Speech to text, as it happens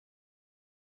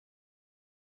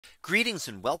Greetings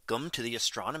and welcome to the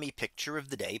Astronomy Picture of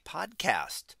the Day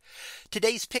podcast.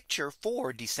 Today's picture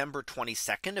for December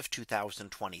 22nd of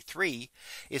 2023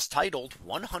 is titled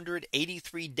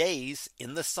 183 Days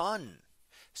in the Sun.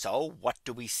 So what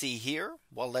do we see here?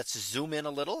 Well, let's zoom in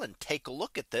a little and take a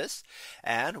look at this.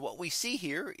 And what we see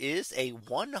here is a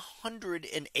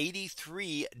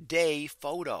 183 day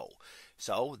photo.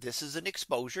 So this is an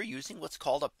exposure using what's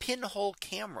called a pinhole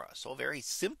camera. So a very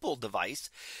simple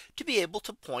device to be able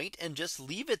to point and just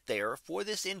leave it there for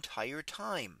this entire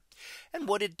time. And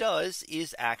what it does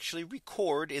is actually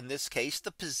record, in this case,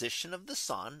 the position of the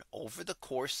sun over the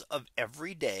course of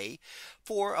every day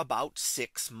for about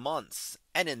 6 months.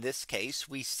 And in this case,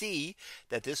 we see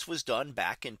that this was done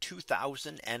back in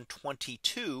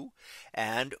 2022.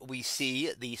 And we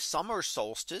see the summer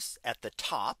solstice at the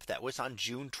top. That was on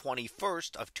June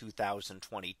 21st of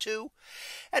 2022.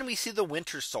 And we see the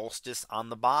winter solstice on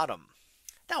the bottom.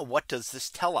 Now, what does this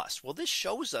tell us? Well, this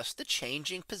shows us the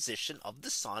changing position of the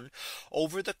sun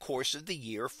over the course of the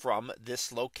year from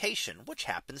this location, which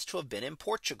happens to have been in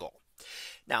Portugal.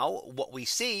 Now, what we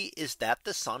see is that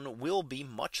the sun will be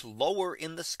much lower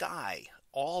in the sky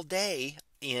all day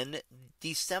in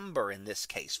December. In this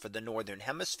case, for the northern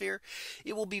hemisphere,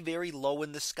 it will be very low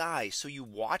in the sky. So you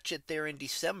watch it there in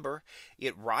December,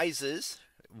 it rises,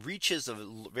 reaches a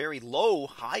very low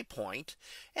high point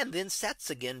and then sets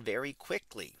again very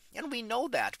quickly. And we know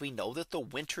that the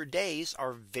winter days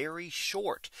are very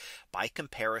short by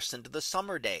comparison to the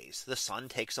summer days. The sun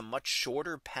takes a much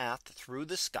shorter path through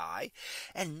the sky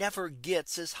and never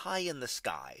gets as high in the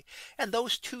sky. And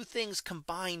those two things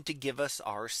combine to give us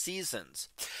our seasons.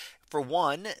 For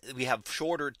one, we have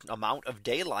shorter amount of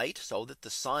daylight so that the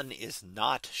sun is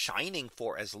not shining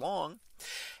for as long.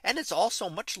 And it's also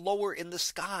much lower in the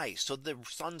sky. So the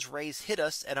sun's rays hit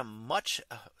us at a much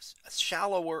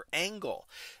shallower angle,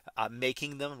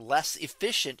 making them less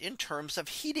efficient in terms of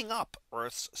heating up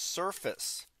Earth's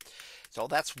surface. So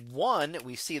that's one.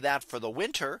 We see that for the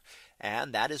winter.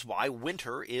 And that is why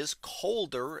winter is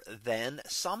colder than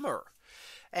summer.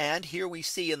 And here we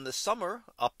see in the summer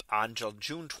up until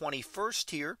June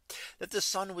 21st here that the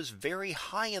sun was very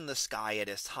high in the sky at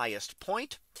its highest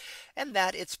point, and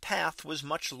that its path was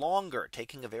much longer,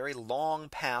 taking a very long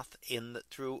path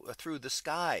through the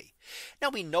sky. Now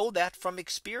we know that from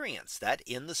experience that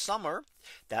in the summer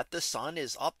that the sun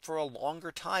is up for a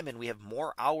longer time and we have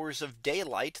more hours of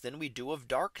daylight than we do of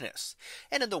darkness.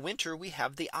 And in the winter we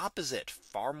have the opposite,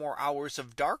 far more hours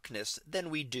of darkness than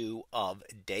we do of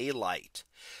daylight.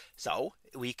 So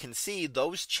we can see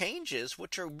those changes,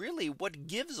 which are really what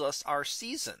gives us our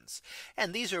seasons.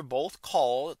 And these are both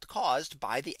caused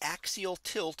by the axial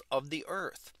tilt of the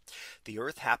Earth. The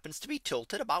Earth happens to be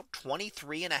tilted about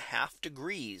 23.5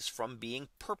 degrees from being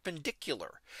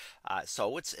perpendicular.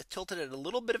 So it's tilted at a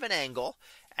little bit of an angle.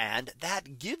 And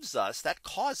that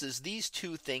causes these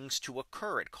two things to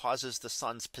occur. It causes the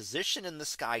sun's position in the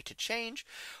sky to change,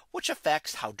 which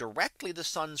affects how directly the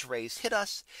sun's rays hit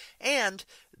us and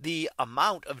the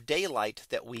amount of daylight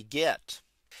that we get.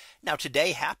 Now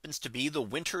today happens to be the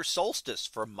winter solstice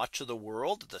for much of the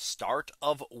world, the start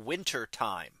of winter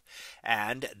time.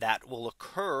 And that will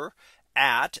occur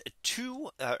at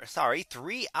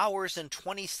 3 hours and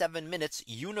 27 minutes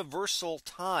universal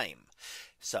time.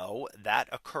 So that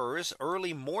occurs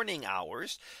early morning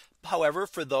hours. However,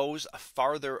 for those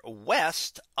farther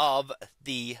west of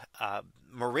the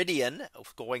meridian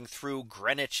going through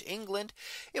Greenwich, England,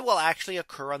 it will actually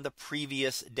occur on the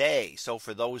previous day. So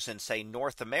for those in, say,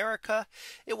 North America,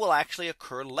 it will actually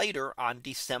occur later on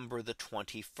December the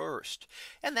 21st.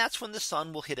 And that's when the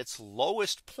sun will hit its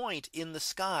lowest point in the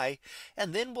sky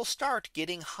and then will start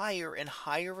getting higher and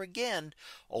higher again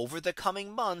over the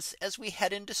coming months as we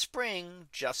head into spring,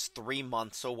 just 3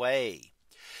 months away.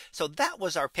 So that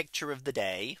was our picture of the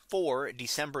day for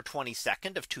December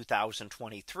 22nd of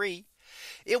 2023.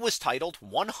 It was titled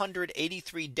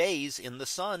 183 Days in the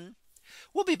Sun.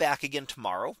 We'll be back again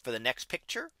tomorrow for the next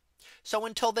picture. So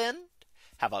until then,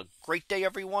 have a great day,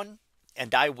 everyone,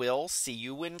 and I will see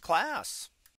you in class.